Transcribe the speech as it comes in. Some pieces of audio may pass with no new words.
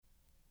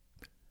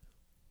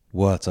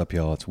What's up,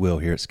 y'all? It's Will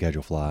here at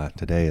Schedulefly.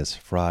 Today is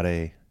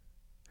Friday,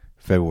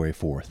 February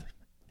 4th,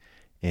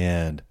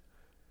 and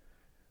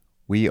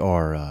we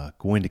are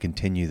going to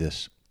continue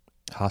this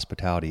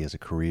Hospitality as a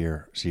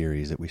Career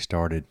series that we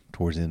started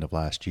towards the end of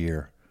last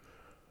year.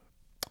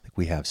 I think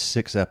we have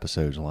 6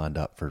 episodes lined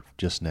up for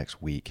just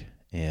next week,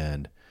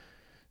 and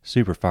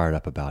super fired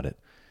up about it.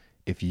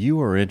 If you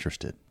are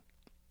interested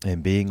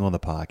in being on the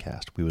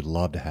podcast, we would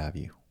love to have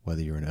you,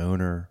 whether you're an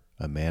owner,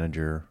 a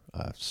manager,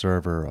 a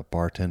server, a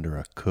bartender,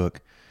 a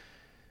cook,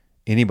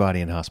 anybody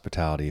in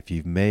hospitality. If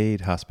you've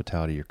made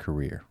hospitality your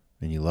career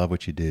and you love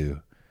what you do,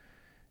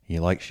 and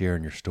you like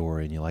sharing your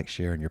story and you like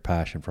sharing your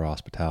passion for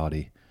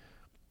hospitality,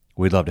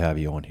 we'd love to have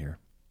you on here.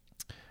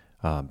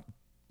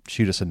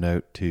 Shoot us a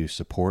note to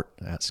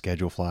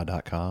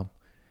support@schedulefly.com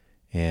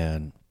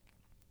and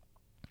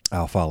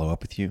I'll follow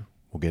up with you.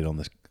 We'll get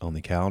it on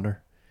the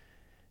calendar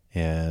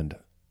and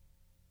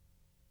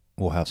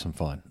we'll have some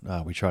fun.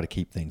 We try to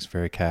keep things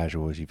very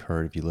casual, as you've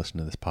heard if you listen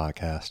to this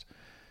podcast.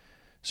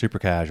 Super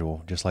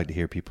casual, just like to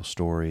hear people's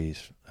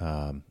stories,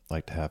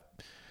 like to have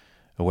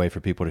a way for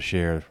people to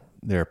share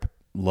their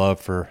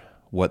love for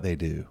what they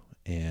do,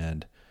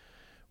 and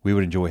we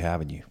would enjoy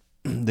having you.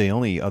 The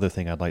only other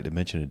thing I'd like to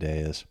mention today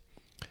is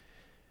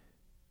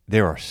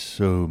there are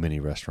so many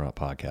restaurant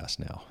podcasts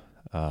now.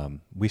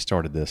 We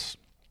started this,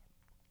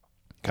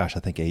 I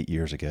think 8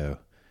 years ago.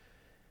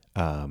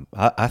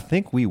 I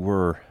think we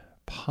were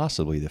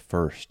possibly the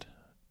first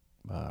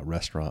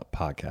restaurant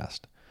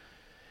podcast,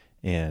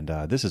 and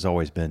this has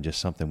always been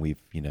just something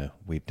we've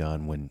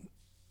done when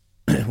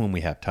when we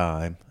have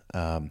time.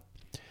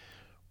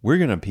 We're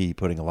going to be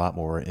putting a lot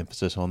more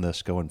emphasis on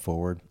this going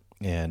forward,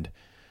 and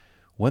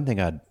one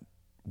thing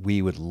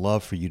we would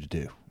love for you to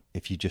do,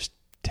 if you just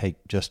take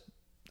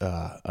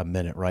a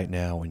minute right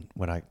now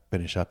when I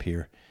finish up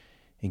here,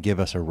 and give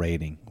us a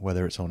rating,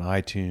 whether it's on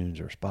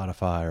iTunes or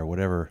Spotify or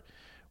whatever.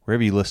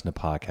 Wherever you listen to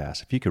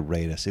podcasts, if you could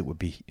rate us, it would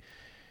be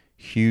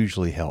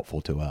hugely helpful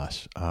to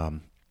us.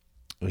 And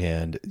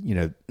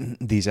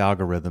these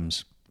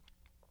algorithms,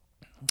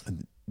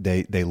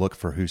 they look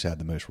for who's had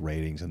the most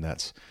ratings, and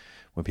that's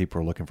when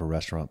people are looking for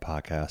restaurant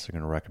podcasts, they're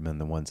going to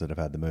recommend the ones that have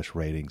had the most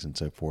ratings and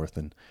so forth.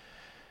 And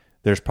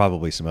there's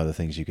probably some other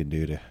things you can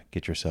do to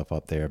get yourself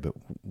up there, but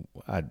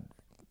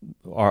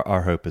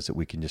our hope is that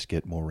we can just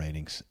get more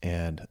ratings,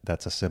 and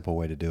that's a simple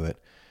way to do it.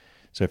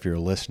 So if you're a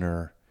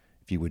listener,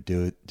 if you would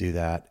do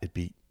that, it'd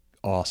be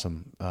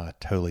awesome.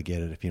 Totally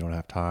get it. If you don't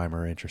have time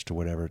or interest or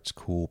whatever, it's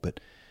cool. But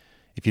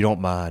if you don't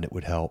mind, it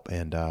would help,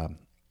 and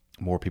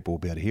more people will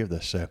be able to hear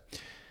this. So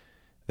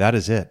that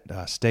is it.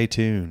 Stay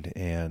tuned.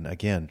 And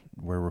again,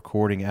 we're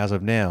recording as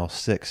of now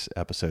 6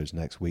 episodes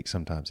next week.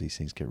 Sometimes these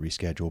things get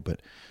rescheduled,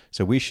 but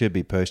so we should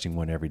be posting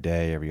one every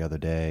day, every other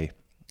day,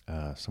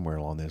 somewhere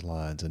along those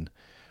lines. And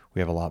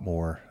we have a lot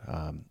more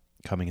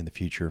coming in the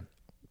future.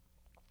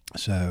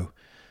 So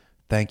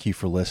thank you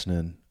for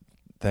listening.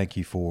 Thank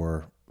you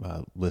for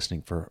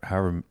listening for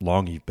however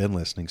long you've been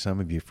listening, some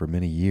of you for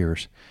many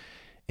years,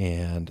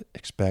 and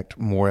expect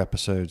more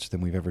episodes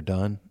than we've ever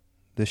done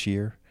this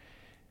year.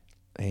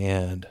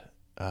 And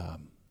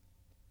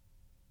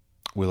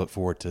we look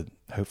forward to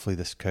hopefully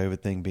this COVID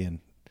thing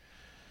being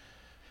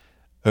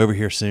over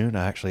here soon.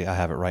 I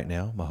have it right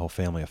now. My whole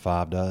family of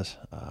 5 does.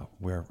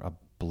 We're, I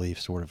believe,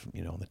 sort of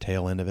on the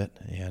tail end of it,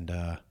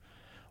 and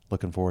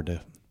looking forward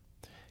to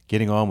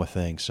getting on with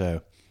things.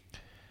 So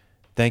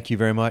thank you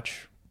very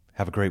much.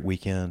 Have a great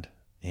weekend,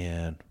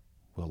 and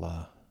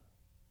we'll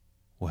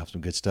have some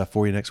good stuff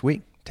for you next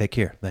week. Take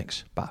care.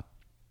 Thanks. Bye.